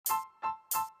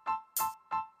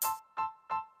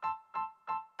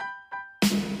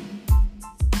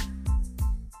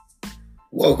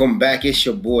Welcome back. It's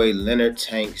your boy Leonard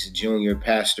Tanks Jr.,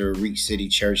 pastor of Reach City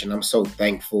Church, and I'm so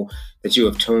thankful that you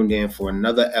have tuned in for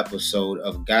another episode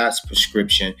of God's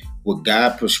Prescription. What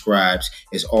God prescribes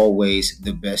is always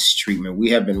the best treatment. We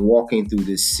have been walking through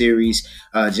this series,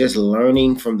 just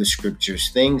learning from the scriptures,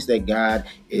 things that God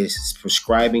is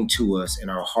prescribing to us in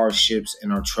our hardships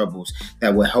and our troubles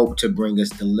that will help to bring us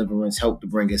deliverance, help to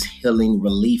bring us healing,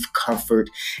 relief, comfort.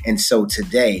 And so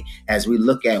today, as we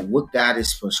look at what God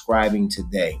is prescribing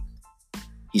today,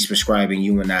 He's prescribing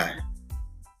you and I.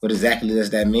 What exactly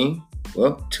does that mean?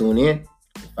 Well, tune in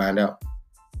and find out.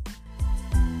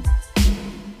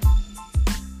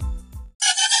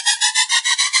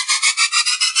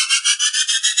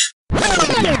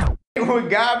 What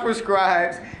God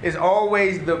prescribes is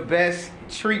always the best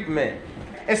treatment.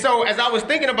 And so as I was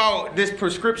thinking about this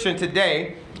prescription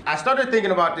today, I started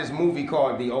thinking about this movie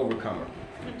called The Overcomer.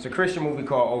 It's a Christian movie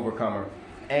called Overcomer.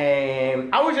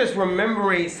 And I was just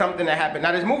remembering something that happened.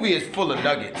 Now, this movie is full of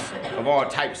nuggets of all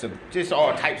types of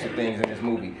things in this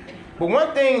movie. But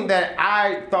one thing that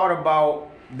I thought about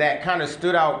that kind of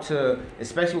stood out to,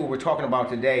 especially what we're talking about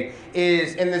today,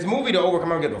 is in this movie, The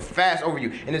Overcomer, I'm going to give a fast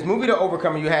overview. In this movie, The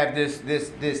Overcomer, you have this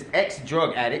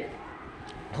ex-drug addict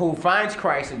who finds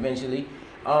Christ eventually,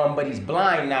 but he's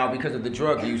blind now because of the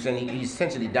drug use, and he's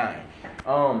essentially dying.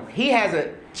 He has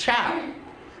a child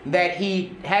that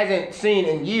he hasn't seen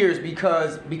in years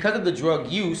because of the drug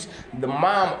use. The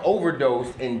mom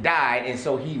overdosed and died, and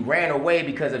so he ran away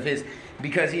because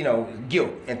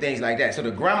guilt and things like that. So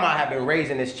the grandma had been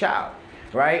raising this child,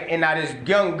 right? And now this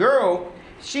young girl,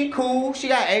 she cool, she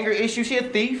got anger issues, she a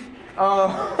thief,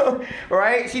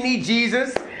 right? She needs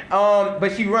Jesus, but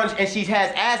she runs, and she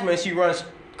has asthma, and she runs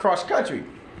cross country,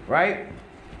 right?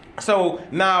 So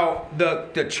now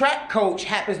the track coach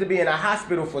happens to be in a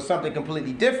hospital for something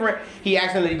completely different. He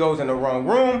accidentally goes in the wrong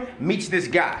room, meets this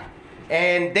guy,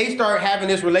 and they start having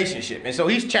this relationship. And so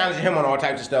he's challenging him on all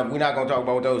types of stuff. We're not going to talk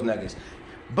about those nuggets.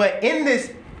 But in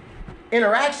this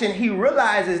interaction, he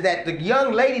realizes that the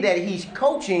young lady that he's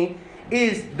coaching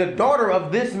is the daughter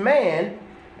of this man,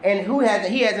 and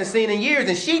he hasn't seen in years.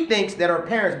 And she thinks that her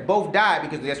parents both died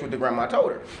because that's what the grandma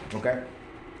told her. Okay.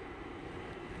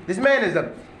 This man is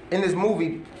in this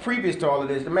movie, previous to all of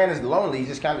this, the man is lonely. He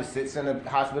just kind of sits in a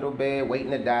hospital bed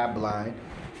waiting to die blind.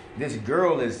 This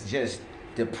girl is just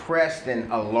depressed and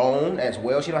alone as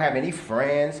well. She don't have any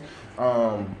friends.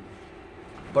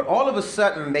 But all of a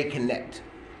sudden, they connect.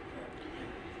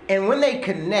 And when they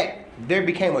connect, there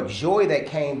became a joy that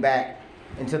came back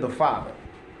into the father.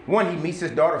 One, he meets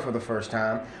his daughter for the first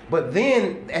time, but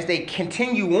then as they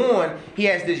continue on, he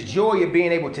has this joy of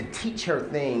being able to teach her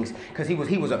things because he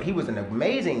was an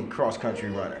amazing cross-country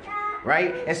runner,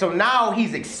 right? And so now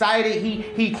he's excited.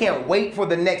 He can't wait for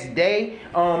the next day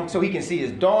so he can see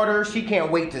his daughter. She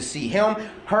can't wait to see him.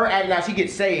 Now she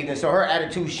gets saved, and so her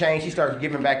attitude's changed. She starts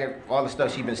giving back all the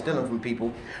stuff she's been stealing from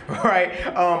people, right?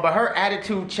 But her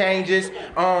attitude changes,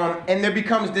 and there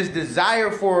becomes this desire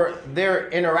for their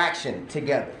interaction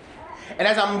together. And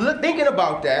as I'm thinking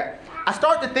about that, I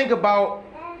start to think about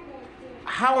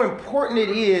how important it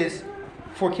is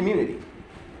for community,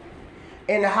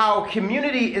 and how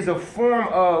community is a form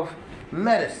of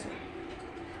medicine.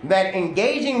 That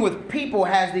engaging with people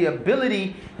has the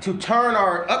ability to turn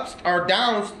our ups, our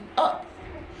downs up.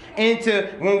 And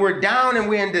when we're down and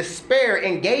we're in despair,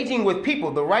 engaging with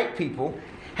people, the right people,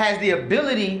 has the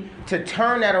ability to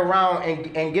turn that around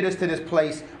and get us to this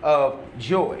place of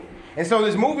joy. And so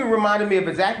this movie reminded me of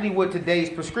exactly what today's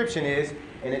prescription is,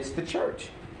 and it's the church.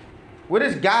 What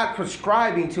is God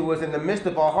prescribing to us in the midst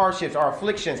of our hardships, our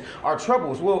afflictions, our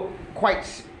troubles? Well,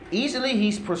 quite easily,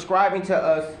 he's prescribing to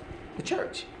us the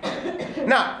church.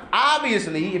 Now,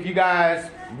 obviously, if you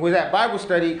guys was at Bible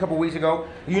study a couple weeks ago,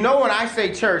 you know when I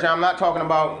say church, I'm not talking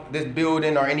about this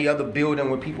building or any other building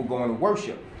where people go and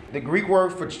worship. The Greek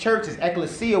word for church is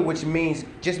ekklesia, which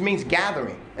just means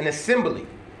gathering, an assembly.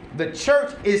 The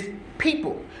church is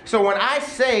people. So when I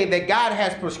say that God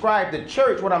has prescribed the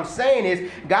church, what I'm saying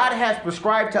is God has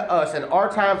prescribed to us in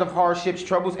our times of hardships,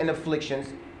 troubles, and afflictions,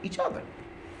 each other.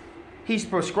 He's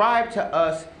prescribed to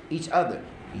us each other,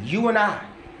 you and I.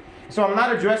 So I'm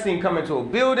not addressing coming to a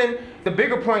building. The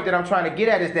bigger point that I'm trying to get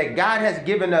at is that God has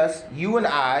given us, you and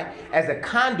I, as a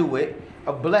conduit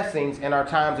of blessings in our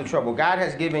times of trouble. God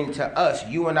has given to us,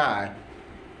 you and I,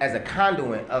 as a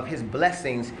conduit of his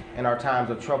blessings in our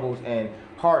times of troubles and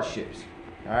hardships.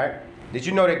 All right? Did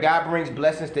you know that God brings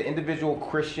blessings to individual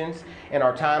Christians in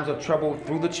our times of trouble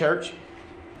through the church?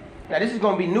 Now, this is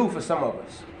going to be new for some of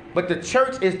us. But the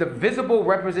church is the visible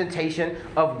representation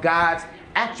of God's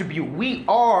attribute. We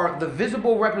are the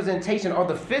visible representation or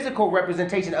the physical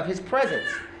representation of his presence.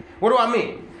 What do I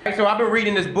mean? So I've been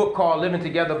reading this book called Living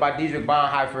Together by Dietrich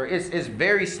Bonhoeffer. It's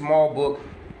very small book,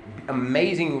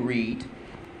 amazing read,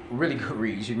 really good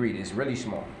read. You should read it. It's really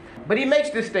small. But he makes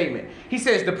this statement. He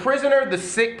says, the prisoner, the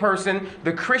sick person,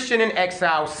 the Christian in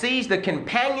exile sees the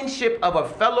companionship of a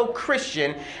fellow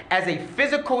Christian as a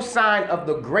physical sign of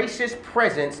the gracious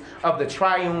presence of the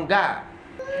triune God.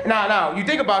 Now, you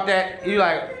think about that, you're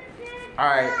like, all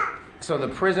right, so the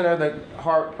prisoner, the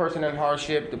person in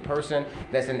hardship, the person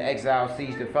that's in exile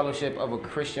sees the fellowship of a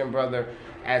Christian brother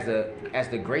as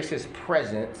the gracious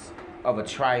presence of a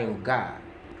triune God.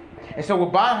 And so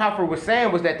what Bonhoeffer was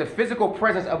saying was that the physical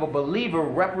presence of a believer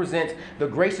represents the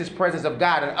gracious presence of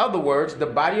God. In other words, the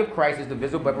body of Christ is the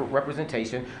visible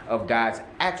representation of God's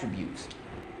attributes.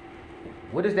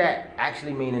 What does that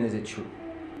actually mean, and is it true?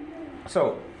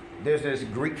 So there's this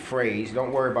Greek phrase.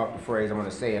 Don't worry about the phrase. I'm going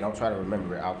to say it. Don't try to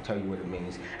remember it. I'll tell you what it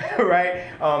means,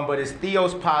 right? But it's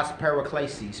theos pas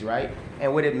paraklesis, right?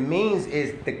 And what it means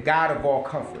is the God of all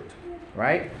comfort,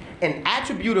 right? An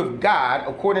attribute of God,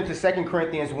 according to 2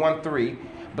 Corinthians 1:3,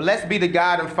 blessed be the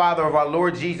God and Father of our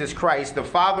Lord Jesus Christ, the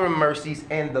Father of mercies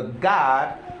and the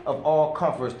God of all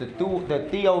comforts, the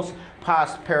theos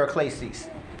pas paraklesis,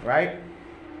 right?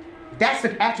 That's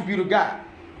the attribute of God.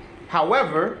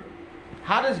 However,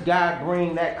 how does God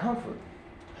bring that comfort?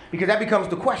 Because that becomes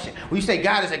the question. When you say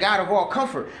God is a God of all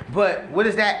comfort, but what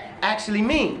does that actually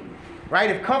mean? Right?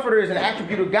 If comforter is an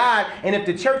attribute of God, and if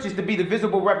the church is to be the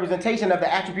visible representation of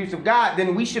the attributes of God,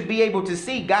 then we should be able to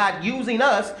see God using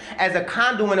us as a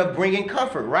conduit of bringing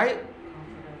comfort, right?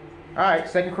 All right,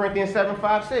 2 Corinthians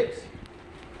 7:5-6.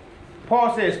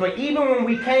 Paul says, "For even when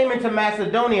we came into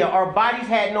Macedonia, our bodies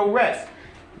had no rest."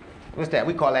 What's that?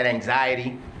 We call that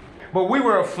anxiety. But we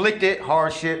were afflicted,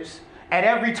 hardships, at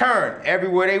every turn,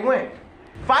 everywhere they went.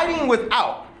 Fighting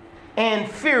without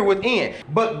and fear within.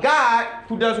 But God,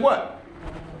 who does what?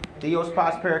 Theos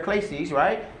pas paraklesis,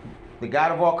 right? The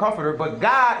God of all comforter. But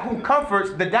God, who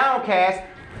comforts the downcast,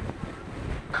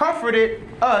 comforted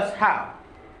us how?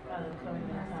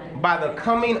 By the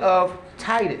coming of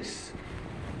Titus.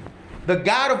 The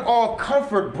God of all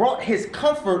comfort brought his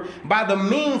comfort by the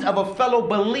means of a fellow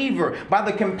believer, by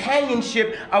the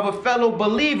companionship of a fellow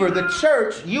believer. The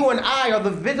church, you and I, are the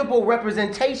visible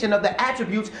representation of the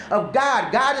attributes of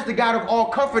God. God is the God of all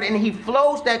comfort, and he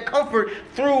flows that comfort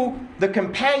through the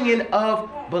companion of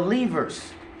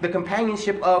believers, the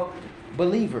companionship of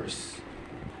believers.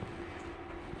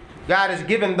 God has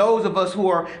given those of us who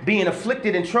are being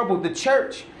afflicted and troubled, the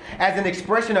church, as an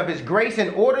expression of his grace in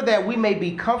order that we may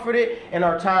be comforted in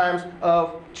our times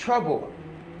of trouble.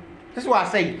 This is why I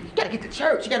say you got to get to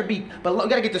church. You got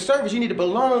to get to service. You need to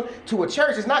belong to a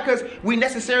church. It's not because we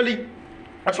necessarily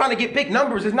are trying to get big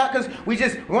numbers. It's not because we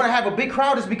just want to have a big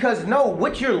crowd. It's because, no,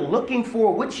 what you're looking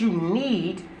for, what you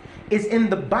need is in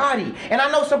the body. And I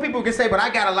know some people can say, but I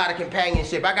got a lot of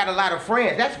companionship. I got a lot of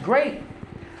friends. That's great.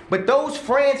 But those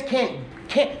friends can't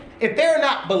if they're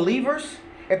not believers,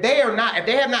 if they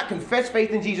have not confessed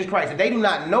faith in Jesus Christ, if they do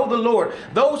not know the Lord,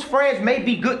 those friends may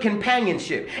be good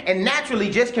companionship. And naturally,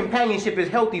 just companionship is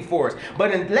healthy for us.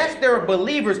 But unless they're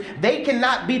believers, they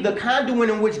cannot be the conduit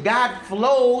in which God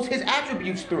flows his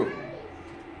attributes through.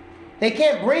 They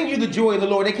can't bring you the joy of the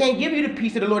Lord. They can't give you the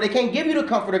peace of the Lord. They can't give you the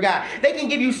comfort of God. They can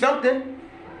give you something.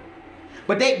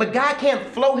 But God can't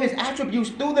flow his attributes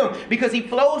through them because he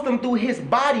flows them through his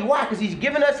body. Why? Because he's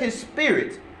given us his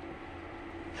spirit.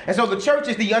 And so the church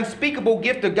is the unspeakable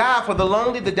gift of God for the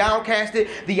lonely, the downcasted,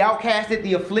 the outcasted,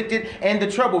 the afflicted, and the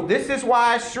troubled. This is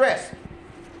why I stress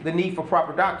the need for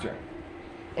proper doctrine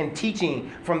and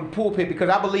teaching from the pulpit, because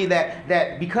I believe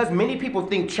that because many people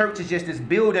think church is just this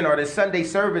building or this Sunday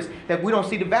service, that we don't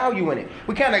see the value in it.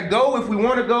 We kind of go if we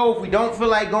want to go. If we don't feel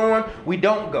like going, we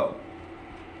don't go.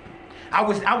 I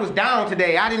was down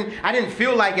today. I didn't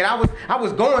feel like it. I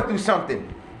was going through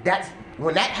something.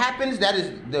 When that happens, that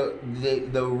is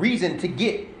the reason to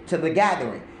get to the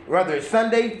gathering. Whether it's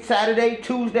Sunday, Saturday,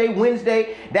 Tuesday,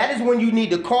 Wednesday, that is when you need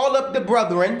to call up the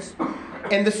brethrens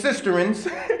and the sisterins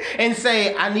and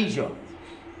say, I need you.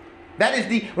 That is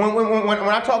when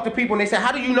I talk to people and they say,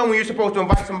 how do you know when you're supposed to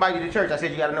invite somebody to church? I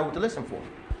said, you got to know what to listen for.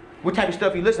 What type of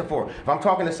stuff you listen for. If I'm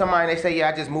talking to somebody and they say, yeah,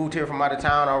 I just moved here from out of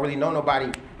town, I don't really know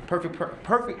nobody.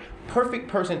 Perfect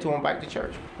person to invite to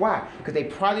church. Why? Because they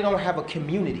probably don't have a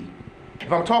community.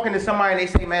 If I'm talking to somebody and they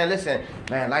say, man, listen,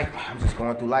 man, life, I'm just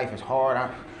going through life. It's hard.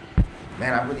 I'm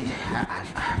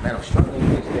struggling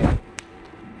with this thing.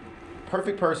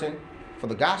 Perfect person for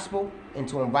the gospel and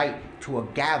to invite to a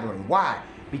gathering. Why?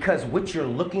 Because what you're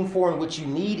looking for and what you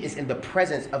need is in the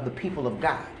presence of the people of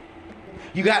God.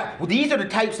 These are the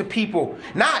types of people,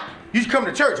 not you should come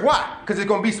to church. Why? Because there's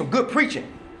going to be some good preaching.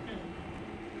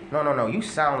 No. You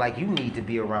sound like you need to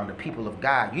be around the people of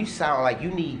God. You sound like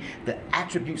you need the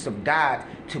attributes of God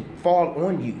to fall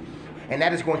on you. And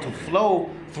that is going to flow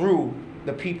through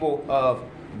the people of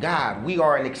God. We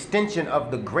are an extension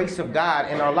of the grace of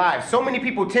God in our lives. So many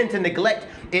people tend to neglect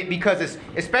it because it's,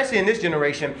 especially in this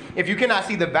generation, if you cannot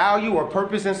see the value or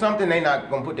purpose in something, they're not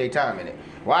going to put their time in it.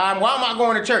 Why am I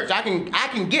going to church? I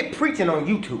can get preaching on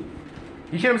YouTube.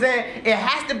 You see what I'm saying? It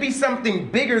has to be something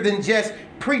bigger than just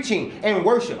preaching and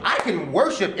worship. I can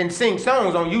worship and sing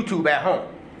songs on YouTube at home.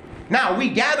 Now, we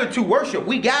gather to worship.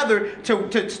 We gather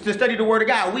to study the Word of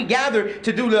God. We gather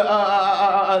to do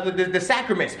the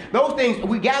sacraments. Those things,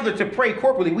 we gather to pray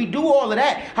corporately. We do all of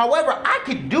that. However, I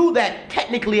could do that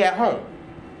technically at home.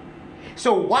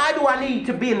 So why do I need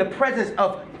to be in the presence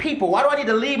of people? Why do I need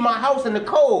to leave my house in the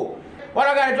cold? Why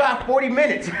do I got to drive 40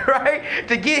 minutes, right,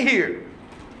 to get here?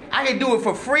 I can do it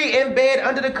for free in bed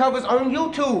under the covers on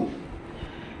YouTube.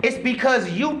 It's because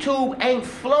YouTube ain't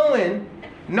flowing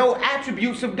no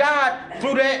attributes of God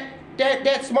through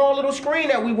that small little screen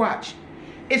that we watch.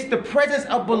 It's the presence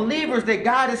of believers that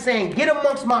God is saying, get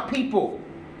amongst my people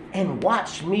and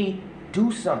watch me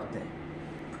do something.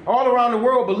 All around the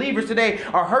world, believers today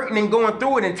are hurting and going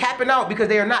through it and tapping out because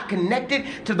they are not connected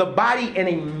to the body in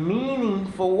a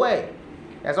meaningful way.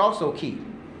 That's also key.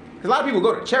 Because a lot of people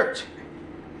go to church,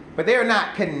 but they are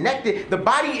not connected. The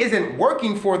body isn't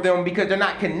working for them because they're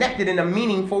not connected in a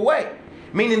meaningful way.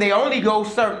 Meaning they only go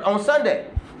on Sunday.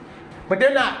 But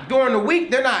they're not, during the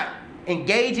week, they're not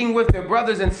engaging with their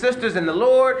brothers and sisters in the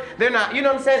Lord. They're not, you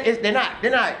know what I'm saying? They're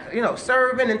not,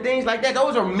 serving and things like that.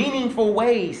 Those are meaningful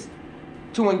ways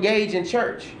to engage in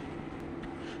church.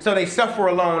 So they suffer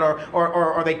alone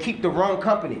or they keep the wrong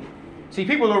company. See,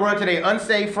 people will run to their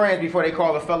unsaved friends before they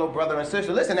call a fellow brother and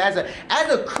sister. Listen, as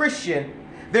a Christian,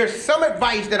 there's some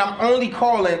advice that I'm only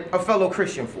calling a fellow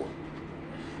Christian for.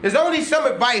 There's only some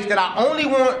advice that I only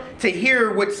want to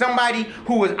hear with somebody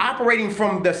who is operating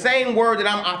from the same word that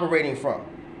I'm operating from,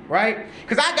 right?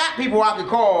 Because I got people I could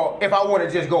call if I want to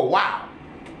just go wild.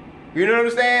 You know what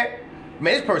I'm saying?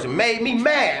 Man, this person made me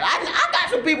mad. I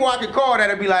got some people I could call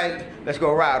that'll be like, let's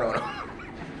go ride on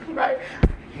them, right?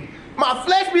 My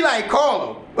flesh be like,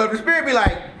 call them. But the spirit be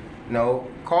like, no,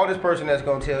 call this person that's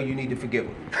going to tell you need to forgive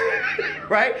them.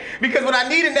 Right? Because what I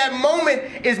need in that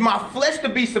moment is my flesh to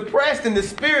be suppressed and the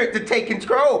spirit to take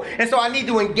control. And so I need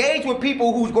to engage with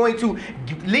people who's going to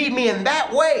lead me in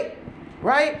that way.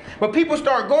 Right? But people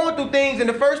start going through things and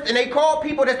they call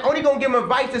people that's only going to give them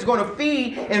advice that's going to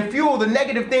feed and fuel the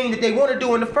negative thing that they want to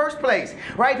do in the first place.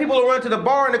 Right? People will run to the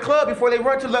bar and the club before they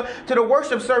run to the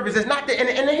worship service. It's not that,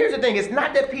 and here's the thing, it's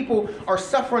not that people are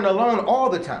suffering alone all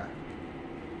the time.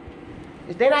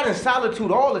 They're not in solitude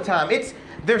all the time.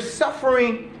 They're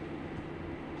suffering.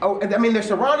 They're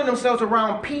surrounding themselves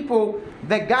around people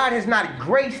that God has not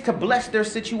graced to bless their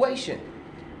situation.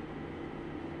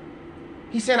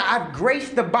 He said, I've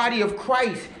graced the body of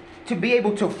Christ to be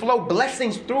able to flow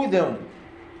blessings through them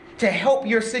to help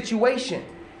your situation.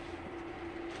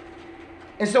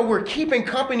 And so we're keeping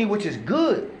company, which is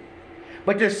good.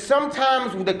 But there's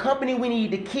sometimes the company we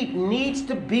need to keep needs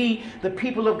to be the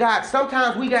people of God.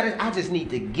 Sometimes I just need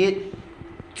to get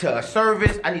to a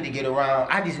service. I need to get around.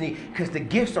 Because the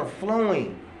gifts are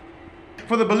flowing.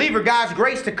 For the believer, God's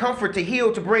grace to comfort, to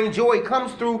heal, to bring joy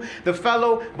comes through the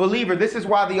fellow believer. This is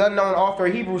why the unknown author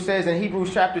of Hebrews says in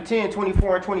Hebrews chapter 10,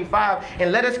 24 and 25,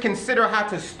 and let us consider how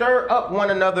to stir up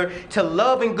one another to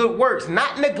love and good works,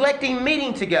 not neglecting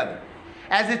meeting together,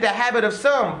 as is the habit of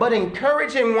some, but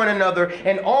encouraging one another,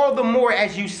 and all the more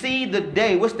as you see the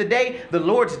day. What's the day? The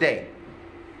Lord's day.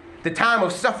 The time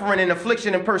of suffering and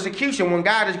affliction and persecution, when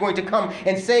God is going to come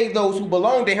and save those who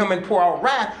belong to him and pour out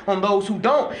wrath on those who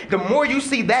don't. The more you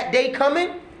see that day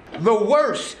coming, the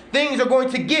worse things are going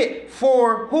to get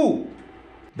for who?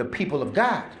 The people of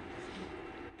God.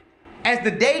 As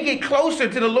the day get closer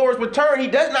to the Lord's return, he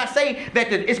does not say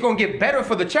that it's going to get better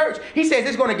for the church. He says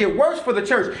it's going to get worse for the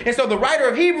church. And so the writer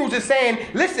of Hebrews is saying,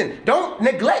 listen, don't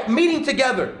neglect meeting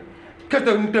together.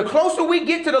 Because the closer we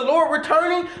get to the Lord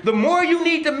returning, the more you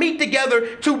need to meet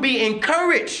together to be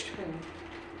encouraged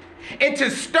and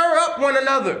to stir up one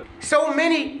another. So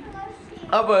many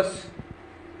of us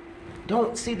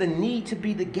don't see the need to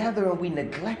be together and we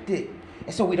neglect it.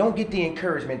 And so we don't get the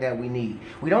encouragement that we need.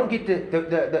 We don't get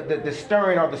the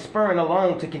stirring or the spurring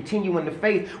along to continue in the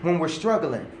faith when we're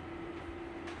struggling.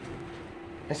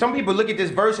 And some people look at this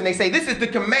verse and they say, this is the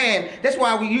command. That's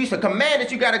why we use a command that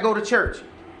you got to go to church.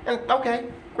 And okay,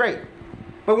 great.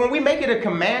 But when we make it a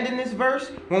command in this verse,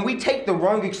 when we take the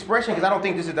wrong expression, because I don't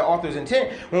think this is the author's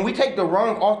intent, when we take the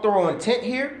wrong authorial intent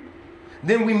here,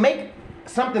 then we make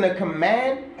something a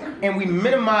command, and we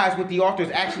minimize what the author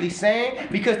is actually saying,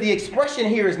 because the expression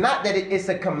here is not that it's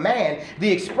a command.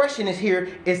 The expression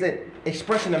is an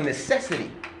expression of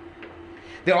necessity.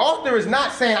 The author is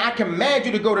not saying, I command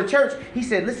you to go to church. He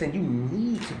said, listen, you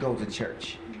need to go to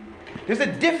church. There's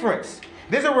a difference.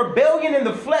 There's a rebellion in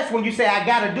the flesh when you say, I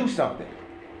got to do something.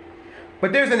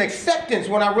 But there's an acceptance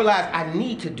when I realize I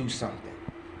need to do something.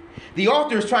 The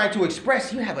author is trying to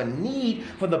express you have a need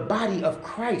for the body of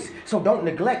Christ. So don't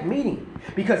neglect meeting,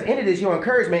 because in it is your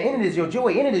encouragement, in it is your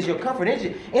joy, in it is your comfort, in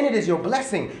it is your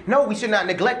blessing. No, we should not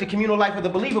neglect the communal life of the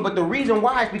believer, but the reason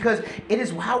why is because it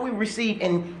is how we receive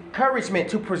encouragement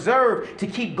to preserve, to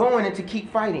keep going, and to keep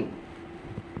fighting.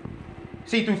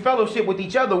 See, through fellowship with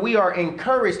each other, we are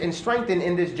encouraged and strengthened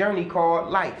in this journey called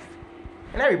life.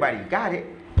 And everybody got it.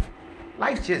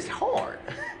 Life's just hard.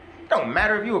 Don't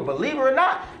matter if you're a believer or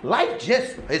not. Life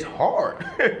just is hard.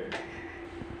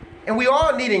 And we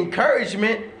all need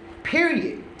encouragement,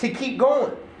 period, to keep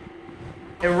going.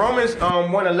 In Romans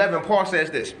 1:11, Paul says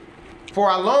this: for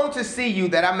I long to see you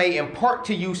that I may impart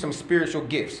to you some spiritual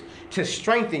gifts to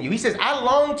strengthen you. He says, I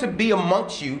long to be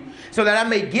amongst you so that I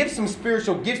may give some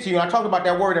spiritual gifts to you. And I talked about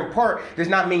that word impart does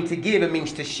not mean to give, it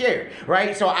means to share,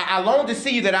 right? So I long to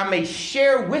see you that I may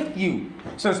share with you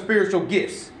some spiritual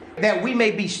gifts, that we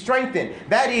may be strengthened.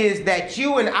 That is, that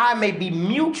you and I may be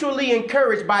mutually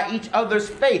encouraged by each other's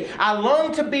faith. I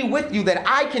long to be with you, that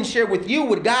I can share with you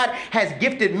what God has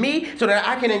gifted me, so that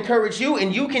I can encourage you,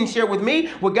 and you can share with me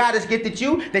what God has gifted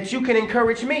you, that you can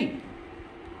encourage me.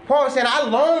 Paul said, I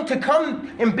long to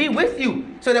come and be with you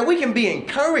so that we can be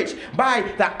encouraged by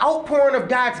the outpouring of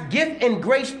God's gift and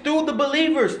grace through the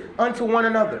believers unto one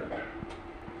another.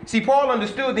 See, Paul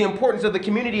understood the importance of the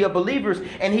community of believers,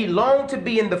 and he longed to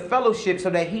be in the fellowship so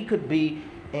that he could be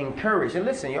encouraged. And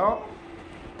listen, y'all,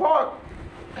 Paul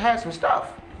had some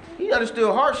stuff. He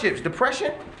understood hardships,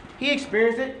 depression. He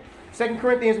experienced it. 2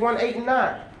 Corinthians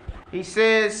 1:8-9. He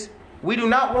says, we do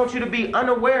not want you to be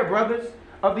unaware, brothers,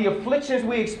 of the afflictions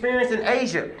we experienced in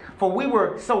Asia. For we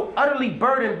were so utterly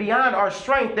burdened beyond our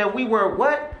strength that we were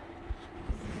what?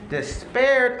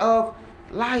 Despaired of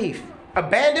life.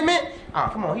 Abandonment? Oh,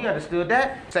 come on, he understood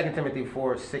that. 2 Timothy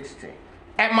 4:16.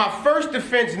 At my first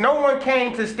defense, no one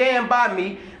came to stand by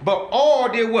me, but all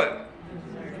did what?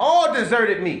 All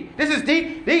deserted me. This is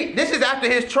this is after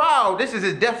his trial. This is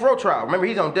his death row trial. Remember,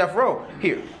 he's on death row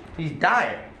here. He's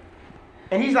dying.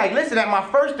 And he's like, listen, at my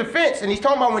first defense, and he's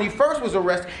talking about when he first was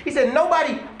arrested, he said,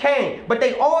 nobody came, but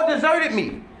they all deserted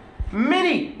me.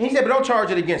 Many. And he said, but don't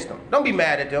charge it against them. Don't be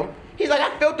mad at them. He's like,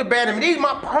 I felt abandonment. These are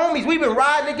my homies. We've been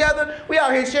riding together. We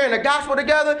out here sharing the gospel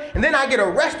together. And then I get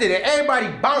arrested and everybody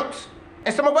bounce.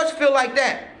 And some of us feel like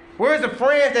that. Where's the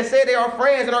friends that say they are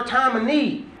friends in our time of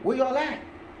need? Where y'all at?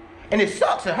 And it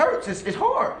sucks. It hurts. It's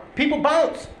hard. People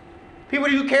bounce. People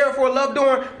that you care for, loved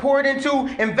on, poured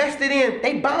into, invested in,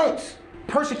 they bounce.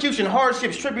 Persecution,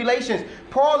 hardships, tribulations.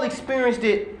 Paul experienced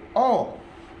it all.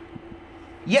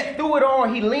 Yet through it all,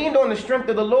 he leaned on the strength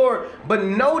of the Lord. But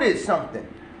notice something.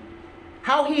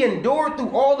 How he endured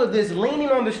through all of this, leaning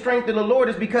on the strength of the Lord,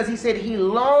 is because he said he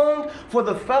longed for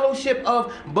the fellowship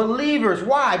of believers.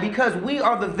 Why? Because we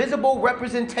are the visible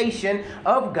representation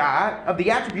of God, of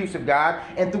the attributes of God,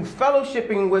 and through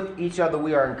fellowshipping with each other,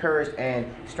 we are encouraged and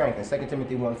strengthened. 2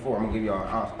 Timothy 1:4. I'm going to give you an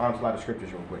onslaught of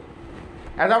scriptures real quick.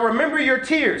 As I remember your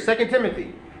tears, 2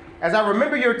 Timothy, as I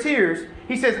remember your tears,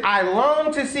 he says, I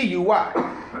long to see you. Why?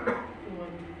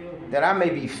 That I may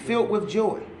be filled with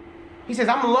joy. He says,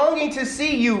 I'm longing to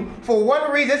see you for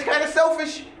one reason. It's kind of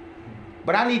selfish,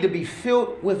 but I need to be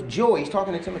filled with joy. He's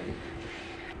talking to Timothy.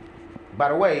 By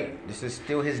the way, this is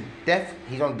still his death.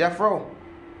 He's on death row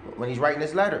when he's writing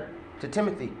this letter to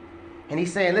Timothy. And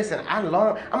he's saying, listen, I'm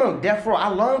on death row. I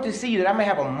long to see you that I may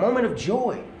have a moment of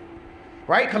joy.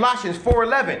 Right? Colossians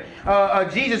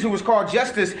 4:11. Jesus, who was called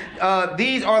Justus,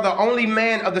 these are the only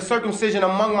men of the circumcision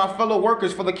among my fellow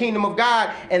workers for the kingdom of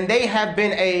God, and they have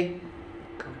been a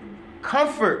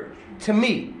comfort to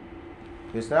me.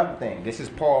 Here's another thing. This is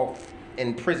Paul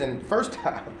in prison first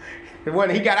time.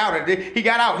 When he got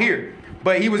out here,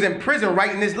 but he was in prison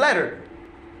writing this letter.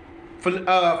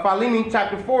 Philemon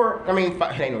chapter 4.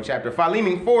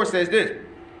 Philemon 4 says this.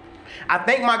 I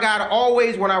thank my God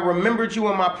always when I remembered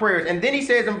you in my prayers. And then he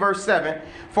says in verse 7,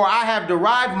 for I have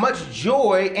derived much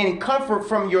joy and comfort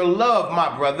from your love,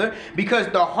 my brother, because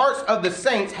the hearts of the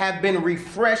saints have been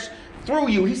refreshed through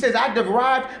you. He says, I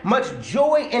derive much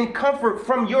joy and comfort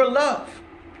from your love,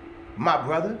 my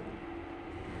brother.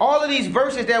 All of these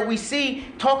verses that we see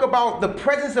talk about the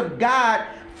presence of God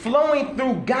flowing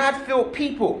through God-filled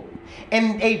people.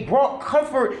 And they brought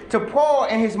comfort to Paul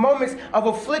in his moments of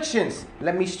afflictions.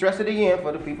 Let me stress it again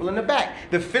for the people in the back.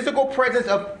 The physical presence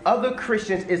of other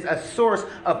Christians is a source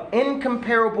of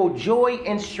incomparable joy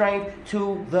and strength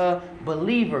to the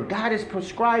believer. God is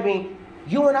prescribing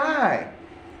you and I.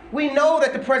 We know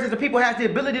that the presence of people has the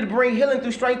ability to bring healing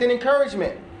through strength and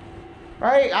encouragement.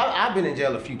 Right? I've been in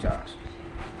jail a few times.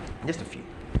 Just a few.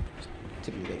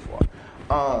 Tip of your day for.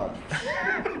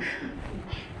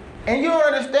 And you don't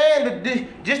understand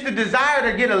just the desire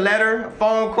to get a letter, a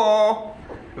phone call,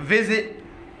 a visit.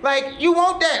 Like, you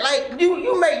want that. Like,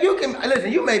 you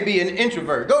may be an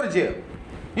introvert. Go to jail.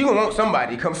 You're going to want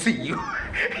somebody to come see you.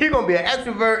 You're going to be an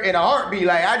extrovert in a heartbeat.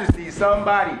 Like, I just need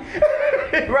somebody.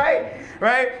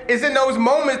 Right? It's in those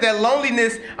moments that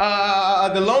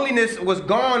the loneliness was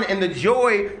gone and the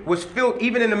joy was filled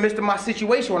even in the midst of my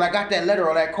situation. When I got that letter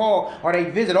or that call or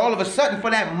that visit, all of a sudden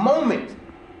for that moment,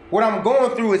 what I'm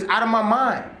going through is out of my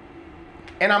mind.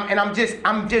 And I'm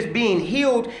just being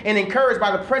healed and encouraged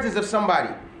by the presence of somebody.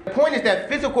 The point is that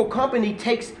physical company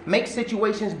makes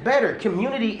situations better.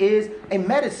 Community is a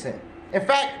medicine. In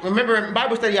fact, remember in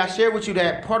Bible study I shared with you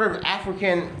that part of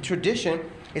African tradition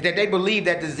is that they believed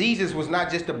that diseases was not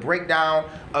just a breakdown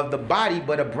of the body,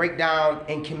 but a breakdown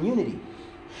in community.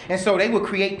 And so they would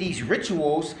create these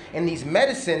rituals and these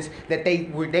medicines that they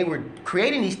were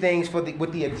creating these things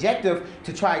with the objective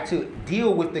to try to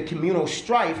deal with the communal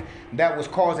strife that was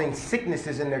causing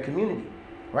sicknesses in their community.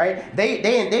 Right?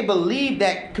 They believed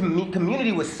that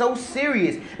community was so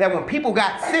serious that when people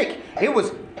got sick, it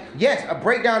was, yes, a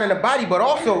breakdown in the body, but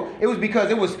also it was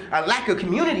because it was a lack of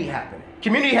community happening.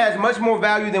 Community has much more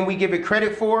value than we give it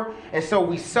credit for, and so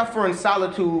we suffer in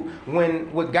solitude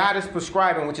when what God is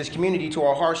prescribing, which is community to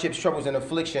our hardships, troubles, and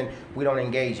affliction, we don't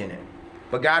engage in it.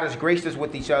 But God has graced us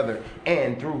with each other,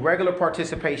 and through regular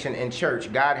participation in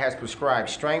church, God has prescribed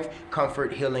strength,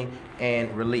 comfort, healing,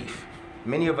 and relief.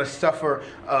 Many of us suffer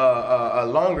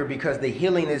longer because the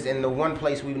healing is in the one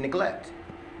place we neglect.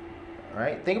 All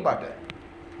right? Think about that.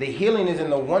 The healing is in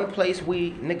the one place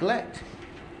we neglect.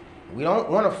 We don't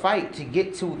want to fight to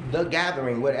get to the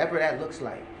gathering, whatever that looks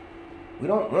like. We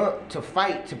don't want to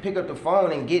fight to pick up the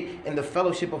phone and get in the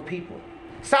fellowship of people.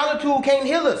 Solitude can't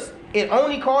heal us. It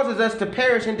only causes us to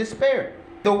perish in despair.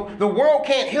 The world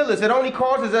can't heal us. It only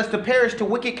causes us to perish to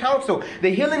wicked counsel. The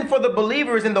healing for the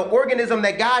believer is in the organism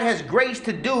that God has graced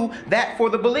to do that for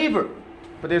the believer.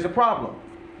 But there's a problem.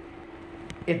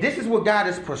 If this is what God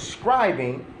is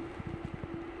prescribing,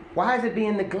 why is it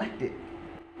being neglected?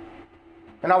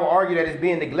 And I will argue that it's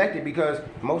being neglected because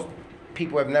most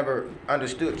people have never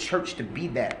understood church to be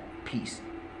that piece.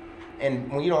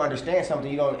 And when you don't understand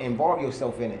something, you don't involve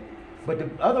yourself in it. But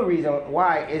the other reason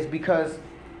why is because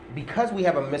we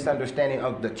have a misunderstanding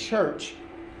of the church.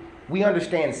 We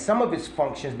understand some of its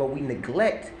functions, but we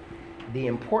neglect the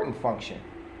important function.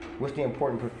 What's the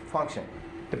important function?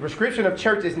 The prescription of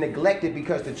church is neglected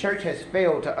because the church has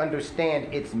failed to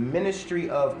understand its ministry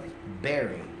of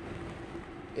bearing.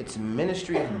 Its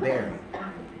ministry of bearing.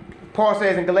 Paul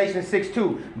says in Galatians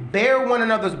 6:2, bear one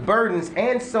another's burdens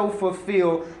and so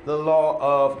fulfill the law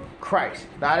of Christ.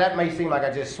 Now that may seem like I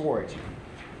just swore at you.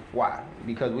 Why?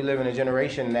 Because we live in a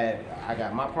generation that I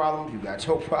got my problems, you got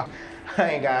your problems.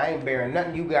 I ain't bearing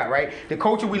nothing you got, right? The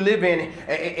culture we live in,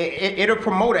 it'll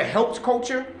promote a helps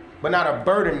culture, but not a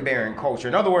burden bearing culture.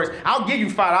 In other words, I'll give you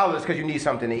 $5 because you need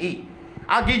something to eat.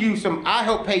 I'll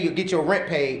help pay you, get your rent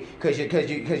paid because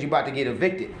you're about to get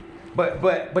evicted. But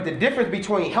the difference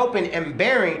between helping and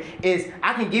bearing is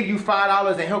I can give you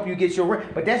 $5 and help you get your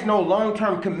rent, but that's no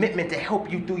long-term commitment to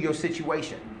help you through your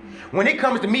situation. When it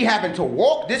comes to me having to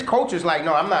walk, this culture's like,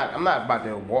 no, I'm not about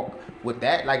to walk with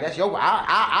that. Like that's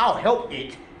I'll help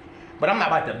it, but I'm not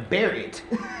about to bear it.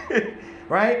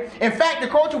 Right? In fact, the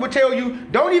culture would tell you,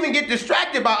 don't even get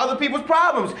distracted by other people's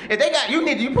problems. If they got you're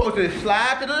supposed to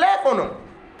slide to the left on them.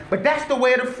 But that's the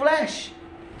way of the flesh.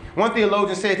 One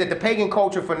theologian says that the pagan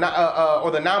culture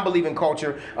or the non-believing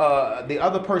culture, the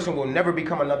other person will never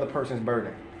become another person's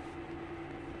burden.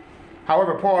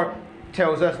 However, Paul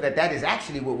tells us that is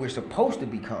actually what we're supposed to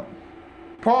become.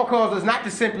 Paul calls us not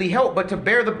to simply help, but to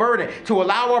bear the burden, to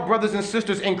allow our brothers and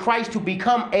sisters in Christ to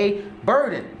become a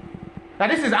burden. Now,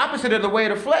 this is opposite of the way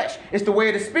of the flesh. It's the way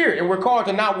of the spirit. And we're called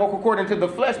to not walk according to the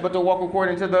flesh, but to walk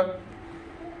according to the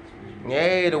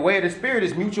way of the spirit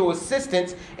is mutual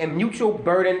assistance and mutual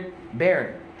burden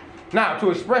bearing. Now, to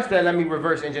express that, let me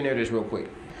reverse engineer this real quick.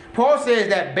 Paul says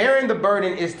that bearing the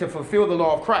burden is to fulfill the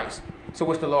law of Christ. So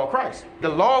what's the law of Christ? The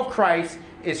law of Christ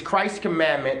is Christ's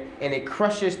commandment, and it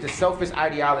crushes the selfish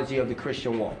ideology of the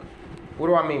Christian walk. What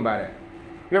do I mean by that?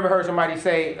 You ever heard somebody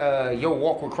say your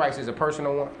walk with Christ is a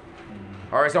personal one?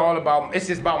 or it's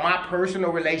just about my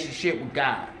personal relationship with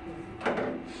God.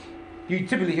 You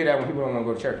typically hear that when people don't want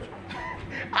to go to church.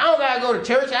 I don't gotta go to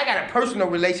church. I got a personal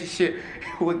relationship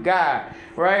with God,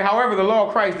 right? However, the law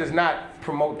of Christ does not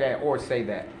promote that or say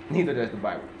that. Neither does the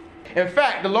Bible. In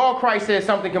fact, the law of Christ says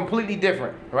something completely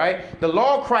different, right? The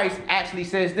law of Christ actually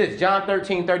says this, John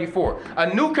 13:34.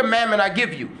 A new commandment I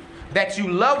give you, that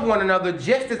you love one another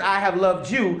just as I have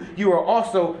loved you, you are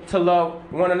also to love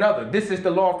one another. This is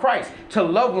the law of Christ, to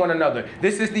love one another.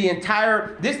 This is the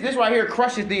entire, this right here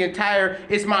crushes the entire,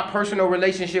 it's my personal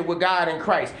relationship with God and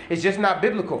Christ. It's just not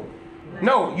biblical.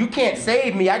 No, you can't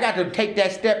save me. I got to take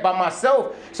that step by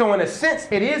myself. So in a sense,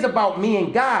 it is about me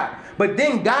and God. But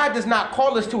then God does not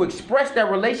call us to express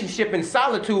that relationship in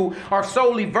solitude or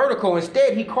solely vertical.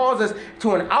 Instead, he calls us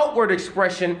to an outward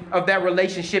expression of that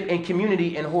relationship in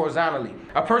community and horizontally.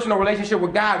 A personal relationship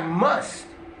with God must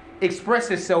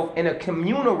express itself in a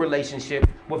communal relationship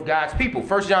with God's people.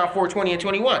 1 John 4:20 and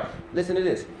 21. Listen to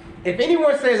this. If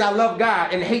anyone says, I love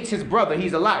God and hates his brother,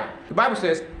 he's a liar. The Bible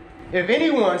says, if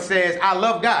anyone says, I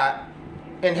love God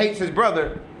and hates his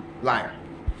brother, liar.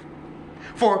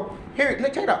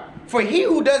 Check it out. For he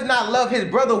who does not love his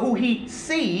brother who he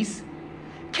sees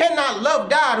cannot love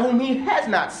God whom he has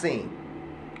not seen.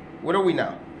 What are we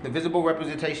now? The visible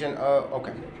representation of,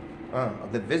 okay.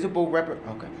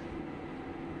 Okay.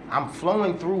 I'm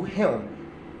flowing through him.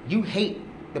 You hate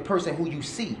the person who you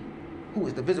see, who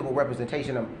is the visible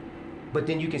representation of, but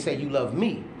then you can say you love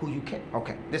me, who you can't.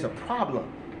 Okay, there's a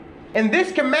problem. And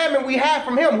this commandment we have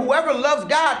from him, whoever loves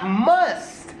God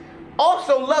must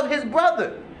also love his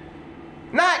brother.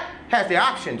 Not has the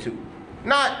option to.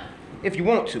 Not if you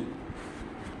want to.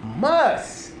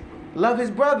 Must love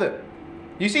his brother.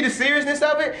 You see the seriousness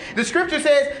of it? The scripture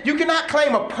says you cannot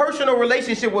claim a personal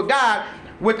relationship with God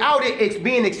without it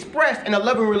being expressed in a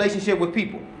loving relationship with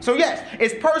people. So yes,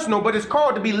 it's personal, but it's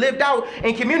called to be lived out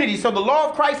in community. So the law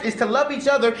of Christ is to love each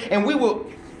other, and we will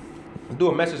do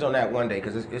a message on that one day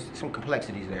because it's some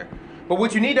complexities there. But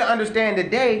what you need to understand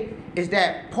today is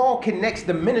that Paul connects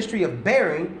the ministry of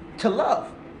bearing to love.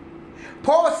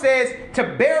 Paul says to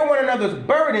bear one another's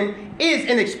burden is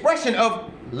an expression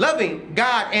of loving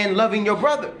God and loving your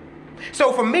brother.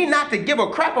 So for me not to give a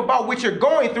crap about what you're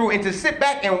going through and to sit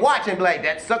back and watch and be like,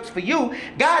 that sucks for you,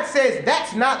 God says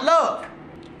that's not love.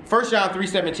 1 John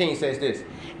 3:17 says this.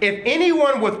 If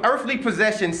anyone with earthly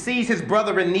possessions sees his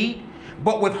brother in need,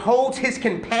 but withholds his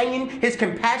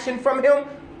compassion from him,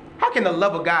 how can the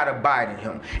love of God abide in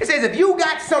him? It says if you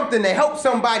got something to help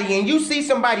somebody and you see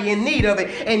somebody in need of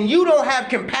it and you don't have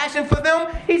compassion for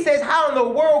them, he says, how in the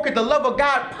world could the love of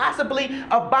God possibly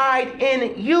abide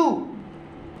in you?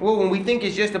 Well, when we think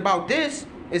it's just about this,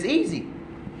 it's easy.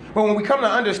 But when we come to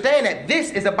understand that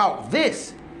this is about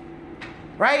this,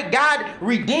 right? God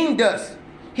redeemed us.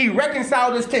 He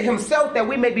reconciled us to himself that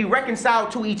we may be reconciled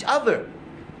to each other.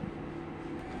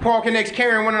 Paul connects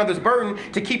carrying one another's burden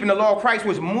to keeping the law of Christ,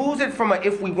 which moves it from a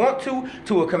if we want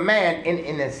to a command in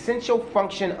an essential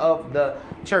function of the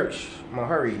church. I'm gonna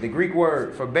hurry. The Greek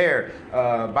word for bear,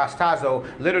 bastazo,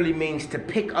 literally means to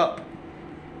pick up.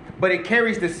 But it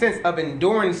carries the sense of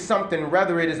enduring something,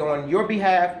 whether it is on your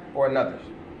behalf or another's.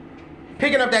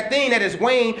 Picking up that thing that is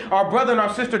weighing our brother and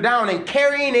our sister down and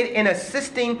carrying it and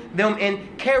assisting them in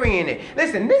carrying it.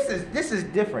 Listen, this is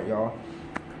different, y'all.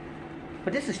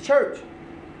 But this is church.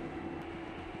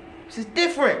 This is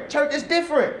different. Church is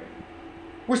different.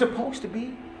 We're supposed to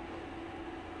be.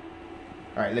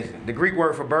 All right, listen. The Greek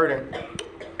word for burden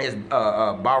is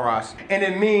baros, and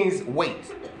it means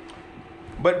weight.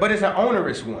 But it's an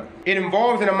onerous one. It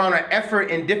involves an amount of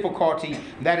effort and difficulty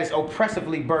that is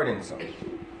oppressively burdensome,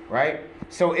 right?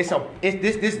 So it's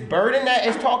this burden that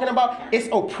it's talking about, it's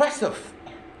oppressive.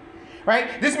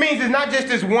 Right? This means it's not just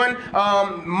this one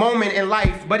moment in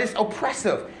life, but it's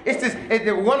oppressive.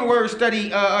 The one word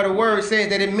study of the word says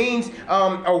that it means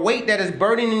a weight that is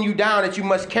burdening you down that you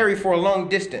must carry for a long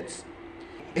distance.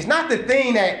 It's not the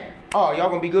thing that, oh, y'all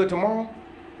gonna be good tomorrow?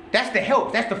 That's the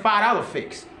help. That's the $5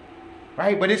 fix.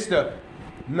 Right? But it's the,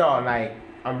 no, like,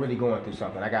 I'm really going through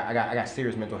something. I got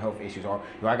serious mental health issues, or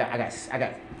I got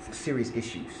serious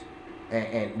issues.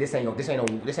 And this ain't a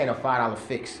 $5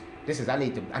 fix. This is I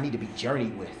need to be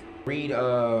journeyed with. Read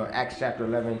Acts chapter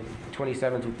 11,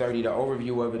 27 through 30. The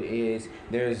overview of it is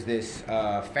there's this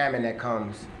famine that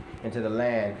comes into the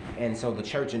land, and so the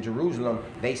church in Jerusalem,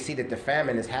 they see that the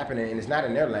famine is happening, and it's not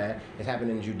in their land, it's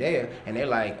happening in Judea, and they're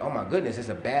like, oh my goodness, it's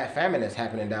a bad famine that's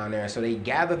happening down there. And so they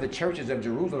gather the churches of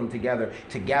Jerusalem together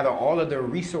to gather all of their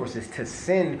resources to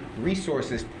send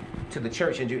resources to the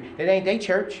church in Judea. It ain't their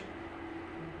church,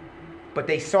 but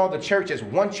they saw the church as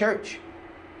one church.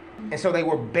 And so they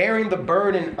were bearing the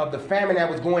burden of the famine that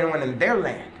was going on in their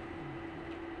land.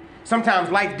 Sometimes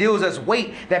life deals us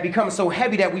weight that becomes so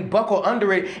heavy that we buckle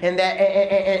under it, and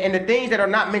and the things that are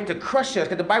not meant to crush us,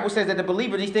 because the Bible says that the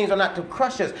believer, these things are not to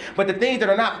crush us, but the things that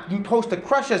are not supposed to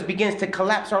crush us begins to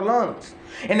collapse our lungs.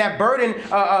 And that burden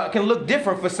can look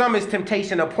different. For some, it's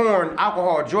temptation of porn,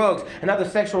 alcohol, drugs, and other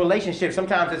sexual relationships.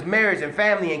 Sometimes it's marriage and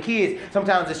family and kids.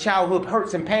 Sometimes it's childhood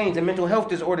hurts and pains and mental health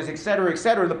disorders, etc.,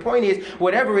 etc. The point is,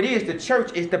 whatever it is, the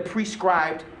church is the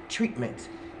prescribed treatment.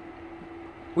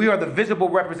 We are the visible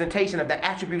representation of the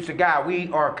attributes of God.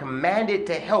 We are commanded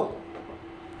to help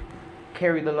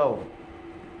carry the load.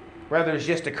 Whether it's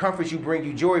just to comfort you, bring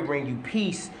you joy, bring you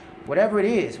peace, whatever it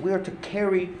is, we are to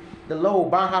carry the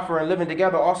load. Bonhoeffer and Living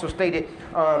Together also stated,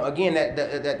 again,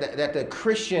 that the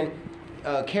Christian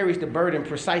carries the burden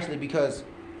precisely because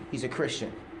he's a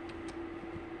Christian.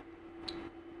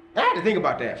 I had to think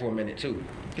about that for a minute, too.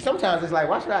 Because sometimes it's like,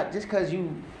 why should I, just because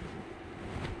you...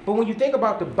 But when you think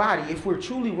about the body, if we're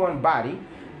truly one body,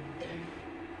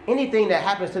 anything that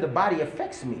happens to the body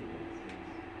affects me.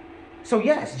 So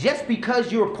yes, just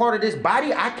because you're a part of this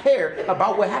body, I care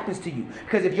about what happens to you.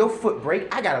 Because if your foot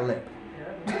break, I got a limp.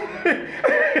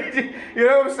 You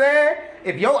know what I'm saying?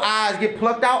 If your eyes get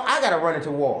plucked out, I got to run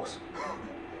into walls.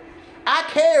 I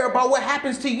care about what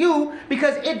happens to you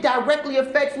because it directly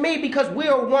affects me, because we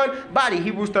are one body.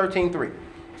 Hebrews 13:3.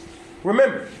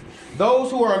 Remember,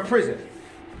 those who are in prison,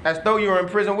 as though you are in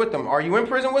prison with them. Are you in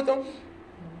prison with them?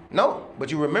 No, but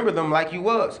you remember them like you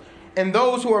was. And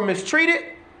those who are mistreated,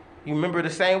 you remember the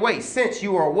same way, since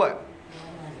you are what?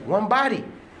 One body.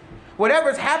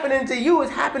 Whatever's happening to you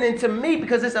is happening to me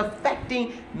because it's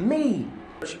affecting me.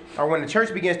 Or when the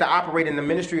church begins to operate in the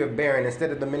ministry of bearing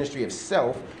instead of the ministry of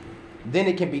self, then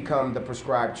it can become the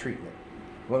prescribed treatment.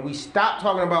 When we stop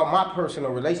talking about my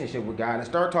personal relationship with God and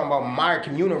start talking about my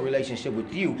communal relationship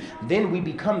with you, then we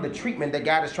become the treatment that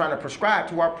God is trying to prescribe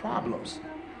to our problems.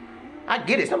 I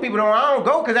get it. Some people I don't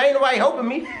go because ain't nobody helping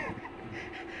me.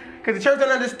 Because the church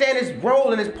doesn't understand its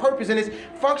role and its purpose and its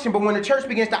function. But when the church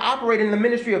begins to operate in the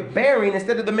ministry of bearing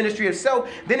instead of the ministry of self,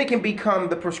 then it can become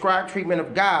the prescribed treatment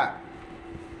of God.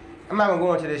 I'm not going to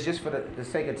go into this just for the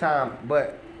sake of time,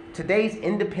 but today's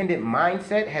independent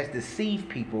mindset has deceived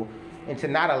people into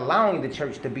not allowing the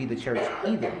church to be the church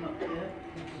either.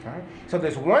 Right? So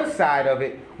there's one side of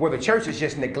it where the church is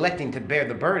just neglecting to bear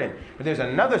the burden. But there's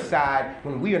another side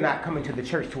when we are not coming to the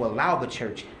church to allow the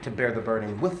church to bear the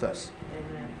burden with us.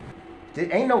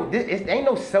 It ain't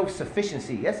no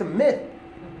self-sufficiency. That's a myth.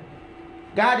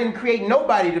 God didn't create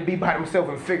nobody to be by himself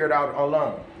and figure it out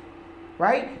alone.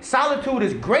 Right? Solitude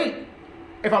is great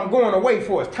if I'm going away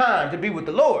for a time to be with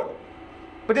the Lord.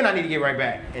 But then I need to get right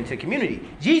back into community.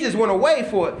 Jesus went away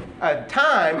for a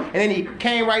time, and then he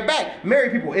came right back.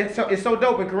 Married people, it's so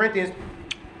dope in Corinthians.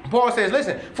 Paul says,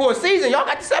 listen, for a season, y'all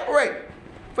got to separate.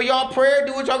 For y'all prayer,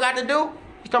 do what y'all got to do.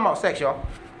 He's talking about sex, y'all.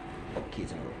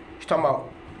 Kids in the room. He's talking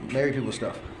about married people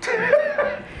stuff.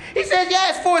 He says,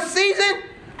 yes, for a season.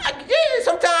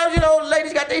 Sometimes,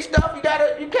 ladies got their stuff.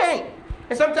 You can't.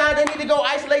 And sometimes they need to go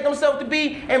isolate themselves to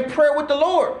be in prayer with the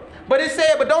Lord. But it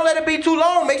said, but don't let it be too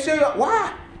long. Make sure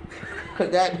why?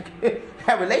 Because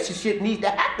that relationship needs to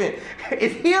happen.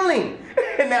 It's healing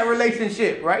in that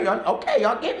relationship, right?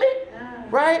 Y'all get me?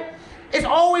 Right? It's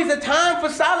always a time for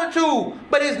solitude,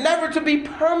 but it's never to be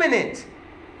permanent.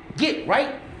 Get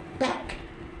right back.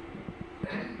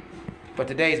 But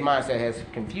today's mindset has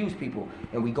confused people,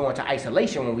 and we go into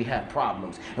isolation when we have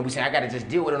problems. And we say, I got to just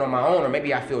deal with it on my own, or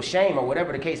maybe I feel shame, or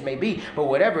whatever the case may be. But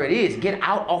whatever it is, get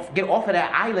off of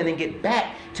that island and get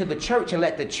back to the church and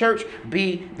let the church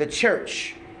be the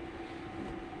church.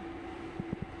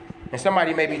 And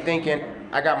somebody may be thinking,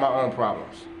 I got my own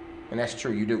problems. And that's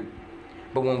true, you do.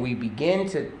 But when we begin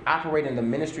to operate in the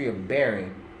ministry of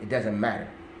bearing, it doesn't matter.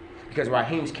 Because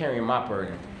Raheem's carrying my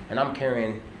burden, and I'm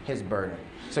carrying his burden.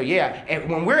 So yeah, and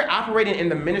when we're operating in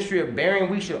the ministry of bearing,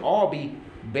 we should all be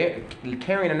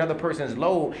carrying another person's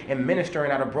load and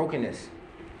ministering out of brokenness.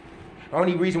 The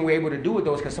only reason we're able to do it,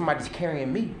 though, is because somebody's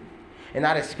carrying me. And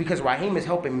not because Raheem is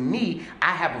helping me,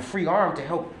 I have a free arm to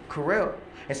help Karel.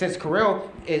 And since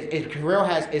Karel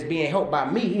is being helped by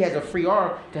me, he has a free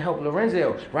arm to help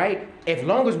Lorenzo, right? As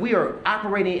long as we are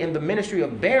operating in the ministry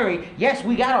of bearing, yes,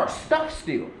 we got our stuff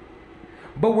still.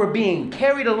 But we're being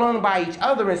carried along by each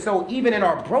other, and so even in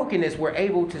our brokenness, we're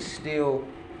able to still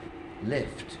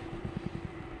lift.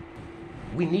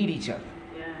 We need each other.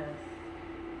 Yes.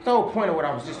 The whole point of what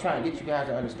I was just trying to get you guys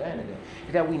to understand today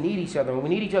is that we need each other, and we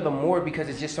need each other more because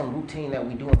it's just some routine that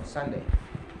we do on Sunday.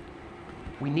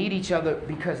 We need each other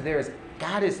because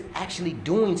God is actually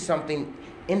doing something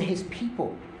in his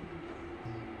people.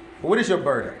 What is your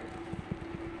burden?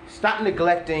 Stop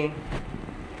neglecting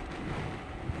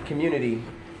community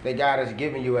that God has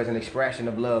given you as an expression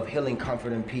of love, healing,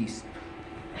 comfort, and peace.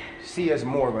 See us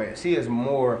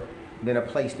more than a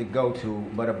place to go to,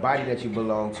 but a body that you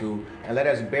belong to. And let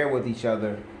us bear with each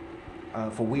other,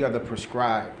 for we are the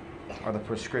prescribed, or the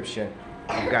prescription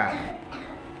of God.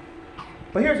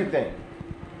 But here's the thing.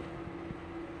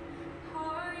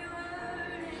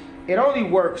 It only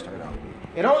works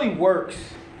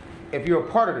if you're a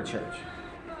part of the church.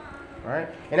 Right?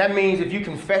 And that means if you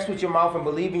confess with your mouth and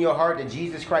believe in your heart that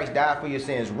Jesus Christ died for your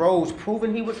sins, rose,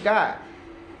 proving he was God.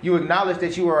 You acknowledge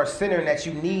that you are a sinner and that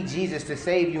you need Jesus to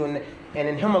save you, and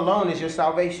in him alone is your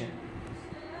salvation.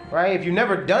 Right? If you've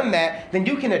never done that, then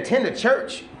you can attend a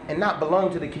church and not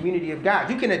belong to the community of God.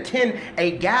 You can attend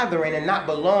a gathering and not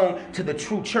belong to the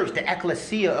true church, the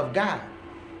ecclesia of God.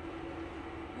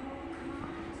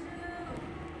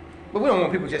 But we don't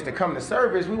want people just to come to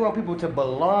service. We want people to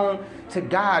belong to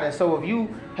God. And so if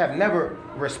you have never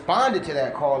responded to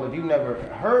that call, if you never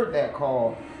heard that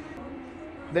call,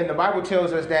 then the Bible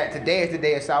tells us that today is the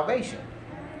day of salvation.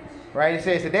 Right? It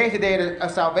says today is the day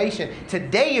of salvation.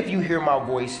 Today, if you hear my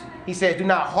voice, he says, do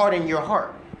not harden your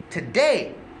heart.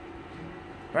 Today.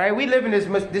 Right? We live in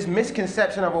this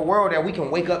misconception of a world that we can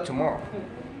wake up tomorrow.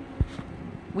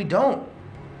 We don't.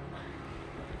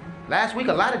 Last week,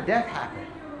 a lot of death happened.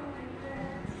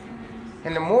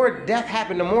 And the more death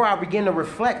happened, the more I began to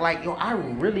reflect, like, I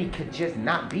really could just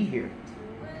not be here.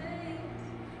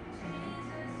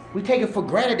 We take it for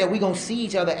granted that we're going to see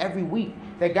each other every week,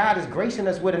 that God is gracing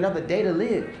us with another day to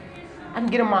live. I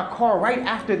can get in my car right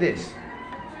after this.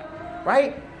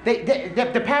 Right?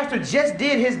 The pastor just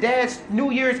did his dad's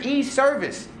New Year's Eve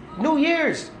service. New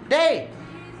Year's Day.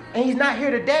 And he's not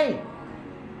here today.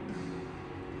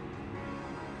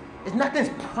 Nothing's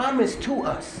promised to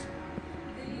us.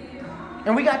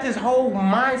 And we got this whole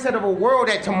mindset of a world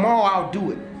that tomorrow I'll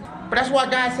do it. But that's why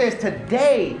God says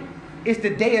today is the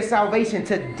day of salvation.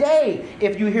 Today,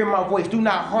 if you hear my voice, do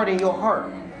not harden your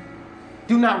heart.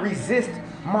 Do not resist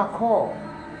my call.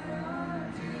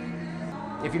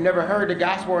 If you've never heard the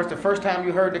gospel, or it's the first time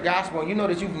you heard the gospel, and you know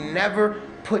that you've never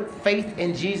put faith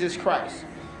in Jesus Christ.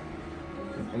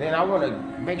 And then I want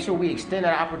to make sure we extend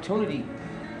that opportunity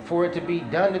for it to be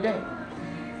done today.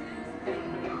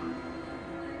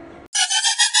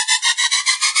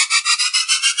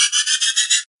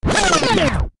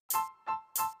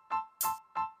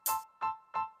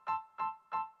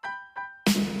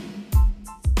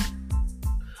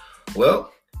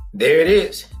 Well, there it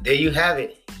is. There you have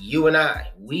it. You and I,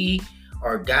 we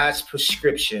are God's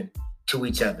prescription to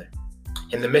each other.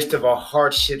 In the midst of our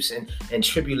hardships and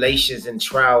tribulations and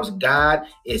trials, God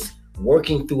is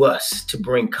working through us to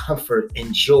bring comfort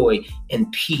and joy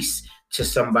and peace to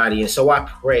somebody. And so I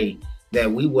pray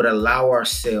that we would allow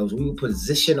ourselves, we would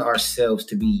position ourselves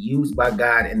to be used by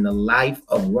God in the life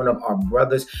of one of our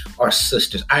brothers or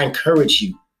sisters. I encourage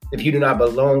you, if you do not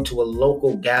belong to a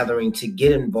local gathering, to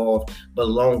get involved,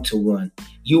 belong to one.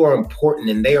 You are important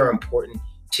and they are important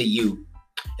to you.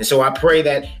 And so I pray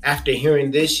that after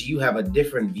hearing this, you have a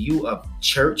different view of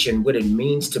church and what it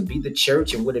means to be the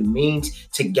church and what it means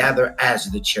to gather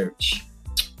as the church.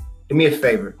 Do me a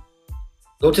favor.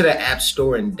 Go to the App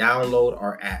Store and download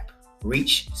our app,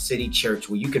 Reach City Church,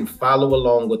 where you can follow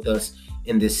along with us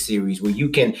in this series, where you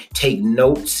can take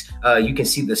notes, you can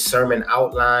see the sermon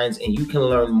outlines, and you can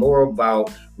learn more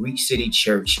about Reach City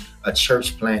Church, a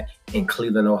church plant in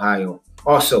Cleveland, Ohio.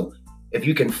 Also, if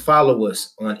you can follow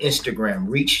us on Instagram,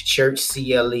 Reach Church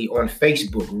CLE, on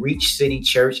Facebook, Reach City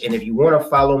Church. And if you want to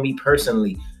follow me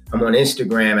personally, I'm on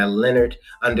Instagram at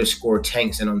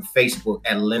Leonard_Tanks and on Facebook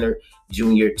at Leonard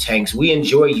Jr. Tanks. We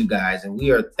enjoy you guys and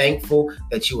we are thankful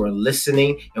that you are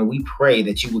listening, and we pray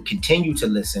that you would continue to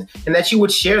listen and that you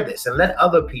would share this and let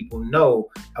other people know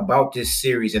about this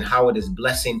series and how it is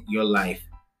blessing your life.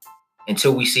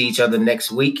 Until we see each other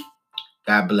next week,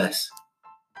 God bless.